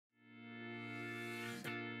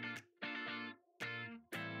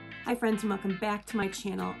Hi friends, and welcome back to my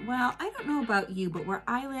channel. Well, I don't know about you, but where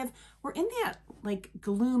I live, we're in that like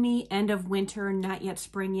gloomy end of winter, not yet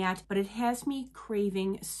spring yet, but it has me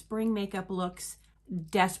craving spring makeup looks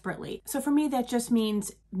desperately. So for me, that just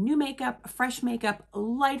means new makeup, fresh makeup,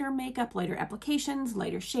 lighter applications,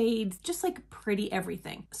 lighter shades, just like pretty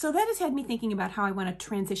everything. So that has had me thinking about how I want to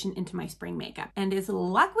transition into my spring makeup. And as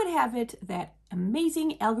luck would have it, that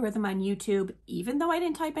amazing algorithm on YouTube, even though I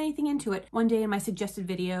didn't type anything into it, one day in my suggested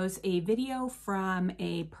videos, a video from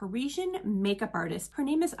a Parisian makeup artist. Her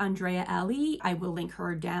name is Andreea. I will link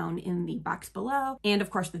her down in the box below. And of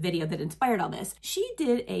course, the video that inspired all this. She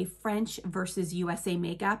did a French versus USA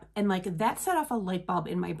makeup, and like that set off a light bulb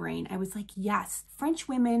in my brain. I was like, yes, French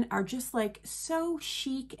women are just like so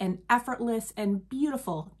chic and effortless and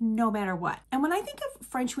beautiful no matter what. And when I think of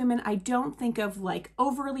French women, I don't think of like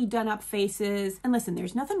overly done up faces. And listen,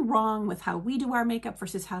 there's nothing wrong with how we do our makeup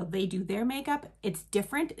versus how they do their makeup. It's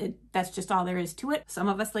different. That's just all there is to it. Some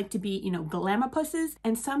of us like to be, glamapusses,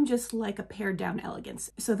 and some just like a pared down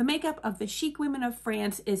elegance. So the makeup of the chic women of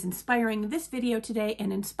France is inspiring this video today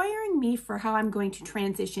and inspiring me for how I'm going to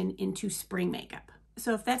transition into spring makeup.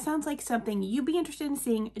 So if that sounds like something you'd be interested in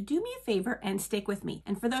seeing, do me a favor and stick with me.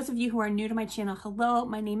 And for those of you who are new to my channel, hello,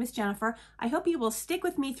 my name is Jennifer. I hope you will stick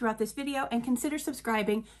with me throughout this video and consider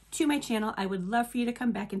subscribing to my channel. I would love for you to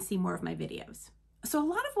come back and see more of my videos. So a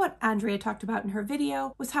lot of what Andreea talked about in her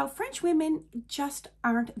video was how French women just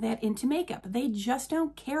aren't that into makeup. They just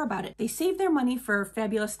don't care about it. They save their money for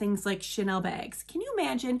fabulous things like Chanel bags. Can you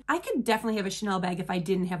imagine? I could definitely have a Chanel bag if I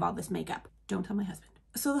didn't have all this makeup. Don't tell my husband.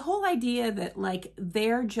 So the whole idea that like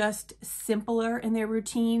they're just simpler in their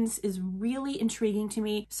routines is really intriguing to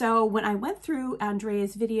me. So when I went through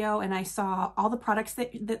Andrea's video and I saw all the products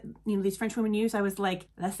that these French women use, I was like,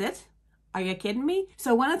 that's it? Are you kidding me?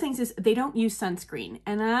 So one of the things is they don't use sunscreen.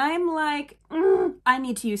 And I'm like, I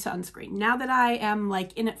need to use sunscreen. Now that I am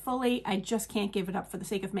like in it fully, I just can't give it up for the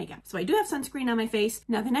sake of makeup. So I do have sunscreen on my face.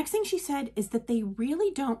 Now the next thing she said is that they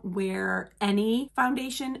really don't wear any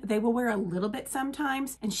foundation. They will wear a little bit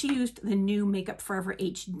sometimes. And she used the new Makeup Forever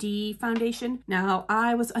HD foundation. Now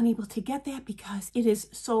I was unable to get that because it is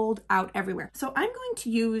sold out everywhere. So I'm going to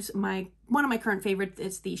use one of my current favorites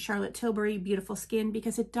is the Charlotte Tilbury Beautiful Skin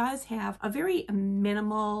because it does have a very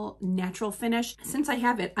minimal natural finish. Since I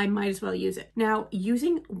have it, I might as well use it. Now,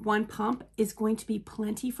 using one pump is going to be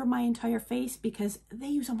plenty for my entire face because they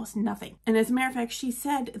use almost nothing. And as a matter of fact, she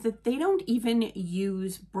said that they don't even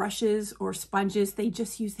use brushes or sponges. They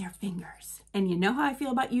just use their fingers. And you know how I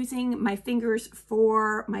feel about using my fingers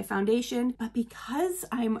for my foundation, but because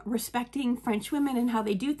I'm respecting French women and how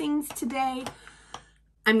they do things today,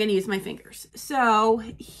 I'm going to use my fingers. So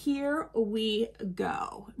here we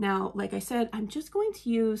go. Now, like I said, I'm just going to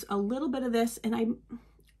use a little bit of this and I'm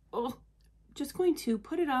just going to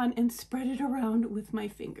put it on and spread it around with my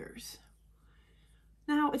fingers.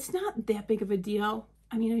 Now, it's not that big of a deal.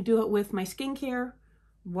 I mean, I do it with my skincare.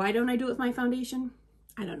 Why don't I do it with my foundation?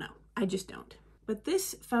 I don't know. I just don't. But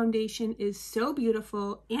this foundation is so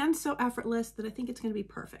beautiful and so effortless that I think it's going to be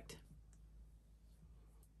perfect.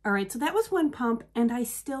 All right, so that was one pump and I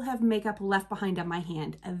still have makeup left behind on my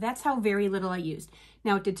hand. That's how very little I used.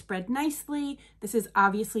 Now it did spread nicely. This is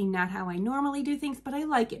obviously not how I normally do things, but I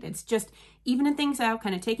like it. It's just evening things out,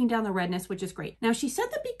 kind of taking down the redness, which is great. Now she said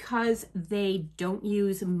that because they don't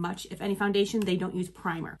use much, if any foundation, they don't use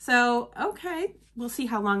primer. So, okay, we'll see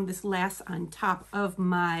how long this lasts on top of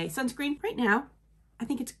my sunscreen. Right now, I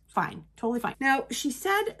think it's fine, totally fine. Now, she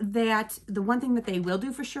said that the one thing that they will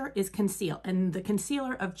do for sure is conceal, and the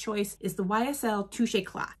concealer of choice is the YSL Touche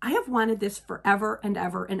Éclat. I have wanted this forever and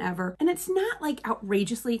ever and ever, and it's not like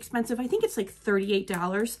outrageously expensive. I think it's like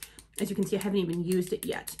 $38. As you can see, I haven't even used it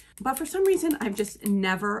yet. But for some reason, I've just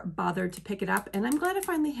never bothered to pick it up, and I'm glad I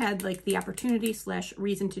finally had like the opportunity /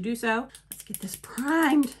 reason to do so. Let's get this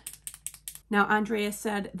primed. Now, Andreea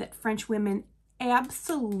said that French women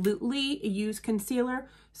absolutely use concealer,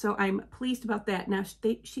 so I'm pleased about that. Now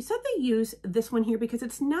she said they use this one here because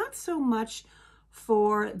it's not so much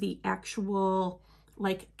for the actual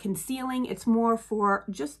like concealing, it's more for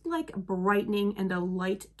just like brightening and a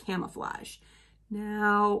light camouflage.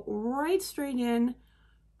 Now right straight in,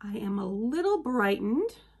 I am a little brightened.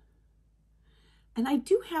 And I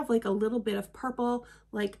do have like a little bit of purple,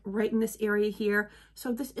 like right in this area here.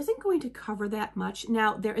 So this isn't going to cover that much.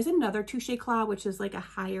 Now there is another Touche Éclat, which is like a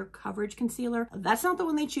higher coverage concealer. That's not the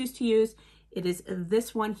one they choose to use. It is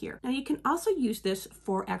this one here. Now you can also use this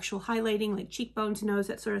for actual highlighting, like cheekbones, nose,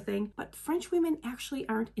 that sort of thing. But French women actually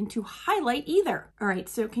aren't into highlight either. All right,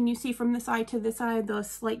 so can you see from this eye to this eye the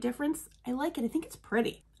slight difference? I like it. I think it's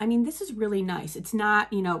pretty. I mean, this is really nice. It's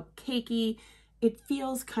not, cakey. It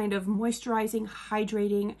feels kind of moisturizing,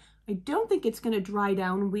 hydrating. I don't think it's going to dry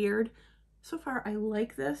down weird. So far, I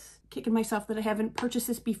like this. Kicking myself that I haven't purchased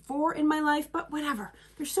this before in my life, but whatever.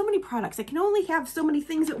 There's so many products. I can only have so many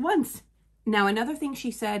things at once. Now, another thing she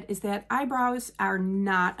said is that eyebrows are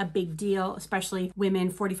not a big deal, especially women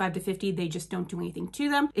 45 to 50. They just don't do anything to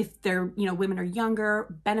them. If they're, women are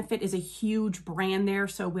younger, Benefit is a huge brand there.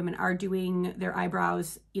 So women are doing their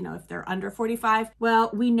eyebrows, if they're under 45. Well,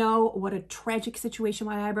 we know what a tragic situation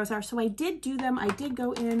my eyebrows are. So I did do them. I did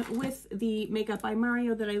go in with the Makeup by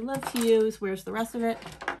Mario that I love to use. Where's the rest of it?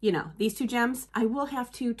 These two gems. I will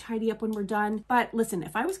have to tidy up when we're done. But listen,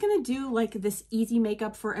 if I was going to do like this easy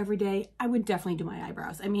makeup for every day, I would definitely do my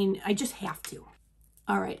eyebrows. I mean, I just have to.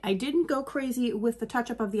 All right, I didn't go crazy with the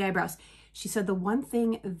touch-up of the eyebrows. She said the one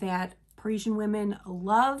thing that Parisian women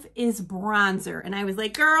love is bronzer. And I was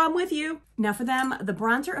like, girl, I'm with you. Now for them, the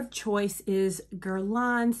bronzer of choice is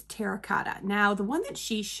Guerlain's Terracotta. Now the one that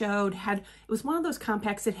she showed it was one of those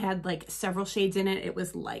compacts that had like several shades in it. It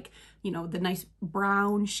was like, the nice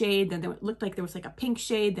brown shade, then it looked like there was like a pink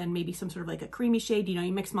shade, then maybe some sort of like a creamy shade,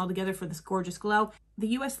 you mix them all together for this gorgeous glow. The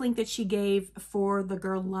US link that she gave for the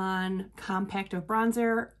Guerlain compact of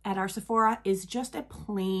bronzer at our Sephora is just a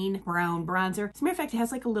plain brown bronzer. As a matter of fact, it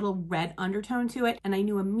has like a little red undertone to it, and I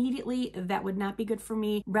knew immediately that would not be good for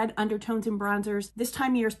me. Red undertones in bronzers, this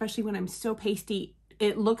time of year, especially when I'm so pasty,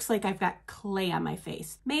 it looks like I've got clay on my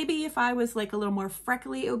face. Maybe if I was like a little more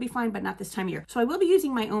freckly, it would be fine, but not this time of year. So I will be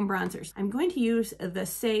using my own bronzers. I'm going to use the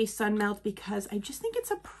Say Sun Melt because I just think it's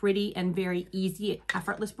a pretty and very easy,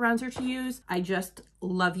 effortless bronzer to use. I just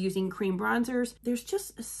love using cream bronzers. There's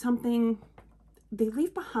just something, they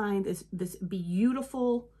leave behind this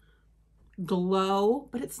beautiful glow,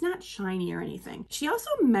 but it's not shiny or anything. She also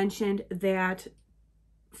mentioned that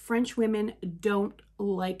French women don't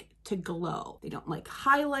like to glow. They don't like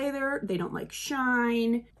highlighter. They don't like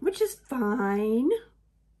shine, which is fine.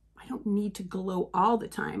 I don't need to glow all the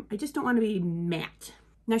time. I just don't want to be matte.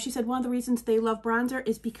 Now, she said one of the reasons they love bronzer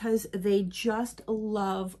is because they just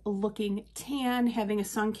love looking tan, having a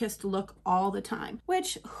sun-kissed look all the time,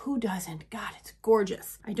 which who doesn't? God, it's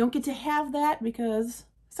gorgeous. I don't get to have that because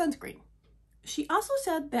sunscreen. She also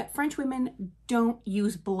said that French women don't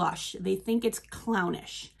use blush. They think it's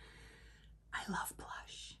clownish. I love blush.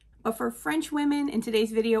 But for French women in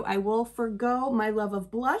today's video, I will forgo my love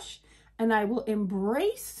of blush and I will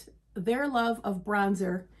embrace their love of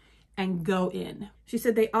bronzer and go in. She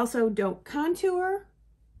said they also don't contour.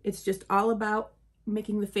 It's just all about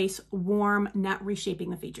making the face warm, not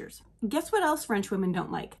reshaping the features. Guess what else French women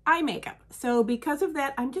don't like? Eye makeup. So because of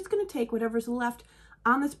that, I'm just gonna take whatever's left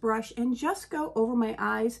on this brush and just go over my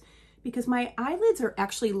eyes because my eyelids are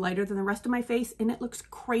actually lighter than the rest of my face and it looks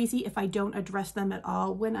crazy if I don't address them at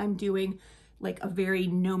all when I'm doing like a very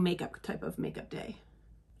no makeup type of makeup day.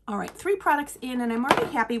 All right, 3 products in and I'm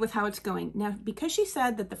already happy with how it's going. Now, because she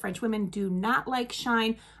said that the French women do not like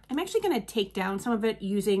shine, I'm actually gonna take down some of it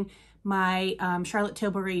using my Charlotte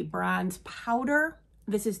Tilbury Bronze Powder.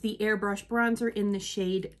 This is the Airbrush Bronzer in the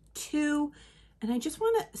shade 2. And I just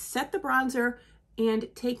wanna set the bronzer and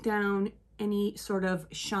take down any sort of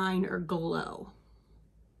shine or glow.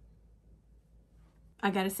 I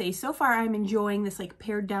gotta say, so far I'm enjoying this like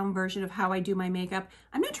pared down version of how I do my makeup.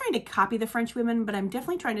 I'm not trying to copy the French women, but I'm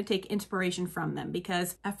definitely trying to take inspiration from them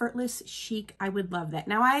because effortless chic, I would love that.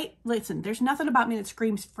 Now listen, there's nothing about me that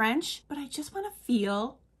screams French, but I just wanna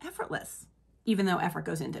feel effortless, even though effort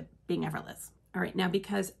goes into being effortless. All right, now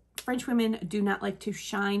because French women do not like to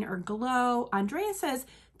shine or glow, Andreea says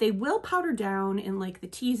they will powder down in like the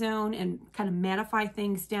T-zone and kind of mattify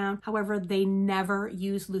things down. However, they never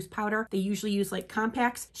use loose powder. They usually use like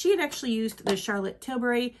compacts. She had actually used the Charlotte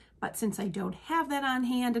Tilbury, but since I don't have that on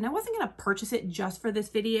hand and I wasn't gonna purchase it just for this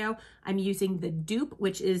video, I'm using the dupe,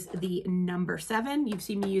 which is the number 7. You've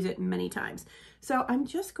seen me use it many times. So I'm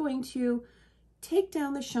just going to take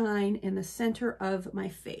down the shine in the center of my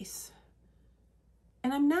face.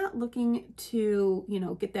 And I'm not looking to,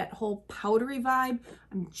 get that whole powdery vibe.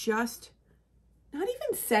 I'm just not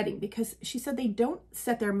even setting because she said they don't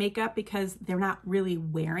set their makeup because they're not really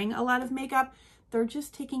wearing a lot of makeup. They're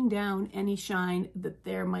just taking down any shine that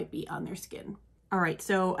there might be on their skin. All right,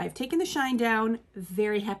 so I've taken the shine down.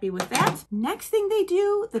 Very happy with that. Next thing they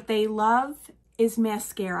do that they love is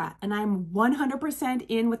mascara, and I'm 100%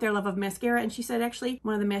 in with their love of mascara. And she said actually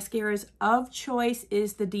one of the mascaras of choice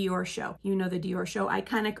is the Dior Show. You know the Dior Show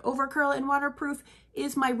iconic over curl and waterproof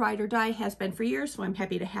is my ride or die, has been for years, so I'm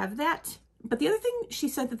happy to have that. But the other thing she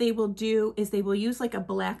said that they will do is they will use like a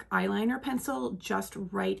black eyeliner pencil just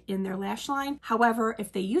right in their lash line. However,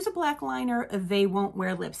 if they use a black liner, they won't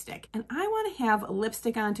wear lipstick. And I want to have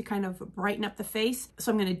lipstick on to kind of brighten up the face.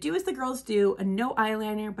 So I'm going to do as the girls do, a no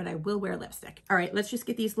eyeliner, but I will wear lipstick. All right, let's just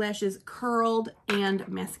get these lashes curled and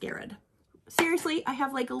mascaraed. Seriously, I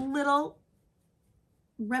have like little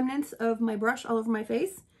remnants of my brush all over my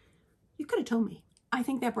face. You could have told me. I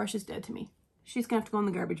think that brush is dead to me. She's gonna have to go in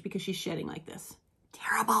the garbage because she's shedding like this.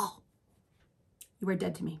 Terrible. You are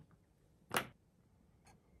dead to me.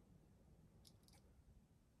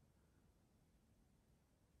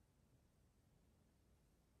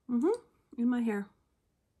 In my hair.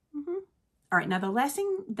 All right, now the last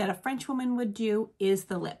thing that a French woman would do is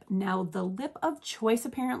the lip. Now the lip of choice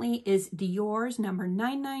apparently is Dior's number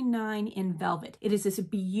 999 in Velvet. It is this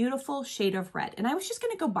beautiful shade of red. And I was just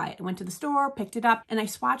gonna go buy it. I went to the store, picked it up, and I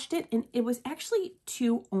swatched it, and it was actually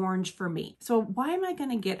too orange for me. So why am I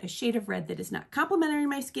gonna get a shade of red that is not complementary to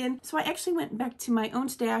my skin? So I actually went back to my own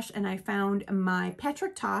stash and I found my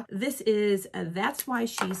Patrick Ta. This is That's Why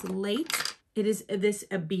She's Late. It is this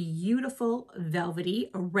a beautiful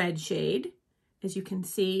velvety red shade. As you can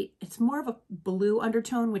see, it's more of a blue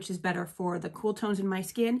undertone, which is better for the cool tones in my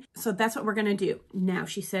skin. So that's what we're gonna do. Now,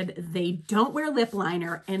 she said they don't wear lip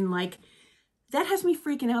liner, and like, that has me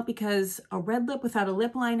freaking out because a red lip without a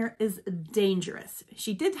lip liner is dangerous.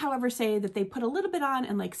 She did, however, say that they put a little bit on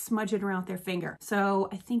and like smudge it around their finger. So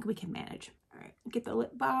I think we can manage. All right, get the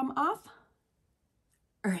lip balm off.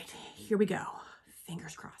 All right, here we go.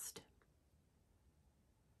 Fingers crossed.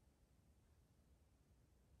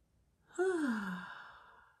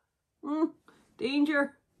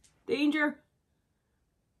 Danger, danger.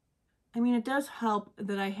 I mean, it does help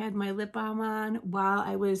that I had my lip balm on while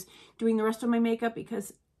I was doing the rest of my makeup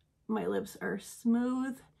because my lips are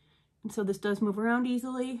smooth. And so this does move around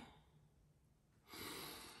easily.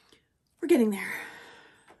 We're getting there.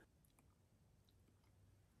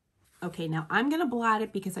 Okay, now I'm gonna blot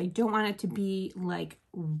it because I don't want it to be like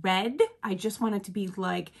red. I just want it to be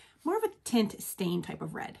like more of a tint stain type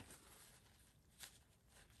of red.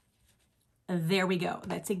 There we go.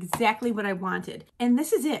 That's exactly what I wanted. And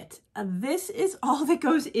this is it. This is all that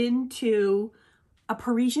goes into a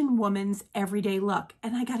Parisian woman's everyday look.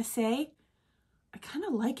 And I gotta say, I kind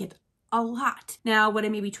of like it a lot. Now, would I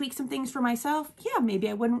maybe tweak some things for myself? Yeah, maybe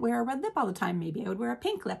I wouldn't wear a red lip all the time. Maybe I would wear a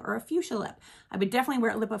pink lip or a fuchsia lip. I would definitely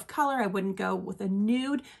wear a lip of color. I wouldn't go with a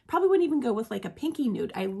nude. Probably wouldn't even go with like a pinky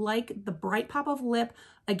nude. I like the bright pop of lip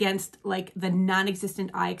against like the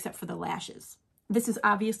non-existent eye except for the lashes. This is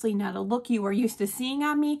obviously not a look you are used to seeing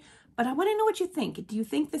on me, but I want to know what you think. Do you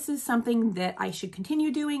think this is something that I should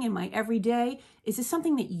continue doing in my everyday? Is this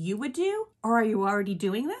something that you would do? Or are you already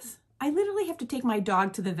doing this? I literally have to take my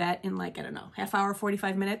dog to the vet in like, I don't know, half hour,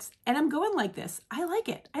 45 minutes, and I'm going like this. I like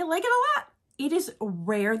it. I like it a lot. It is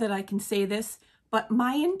rare that I can say this, but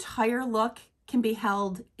my entire look can be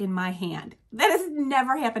held in my hand. That has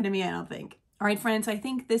never happened to me, I don't think. All right, friends, I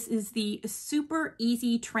think this is the super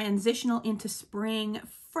easy transitional into spring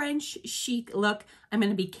French chic look I'm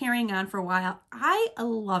going to be carrying on for a while. I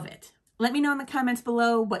love it. Let me know in the comments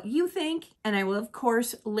below what you think, and I will, of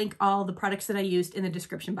course, link all the products that I used in the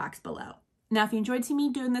description box below. Now, if you enjoyed seeing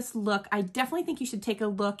me doing this look, I definitely think you should take a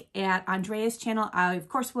look at Andrea's channel. I, of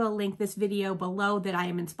course, will link this video below that I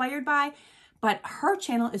am inspired by, but her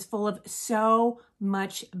channel is full of so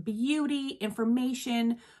much beauty,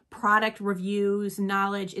 information, product reviews,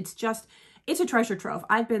 knowledge. It's a treasure trove.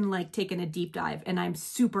 I've been like taking a deep dive and I'm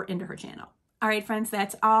super into her channel. All right, friends,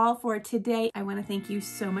 that's all for today. I want to thank you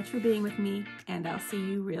so much for being with me and I'll see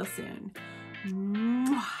you real soon.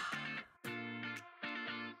 Mwah.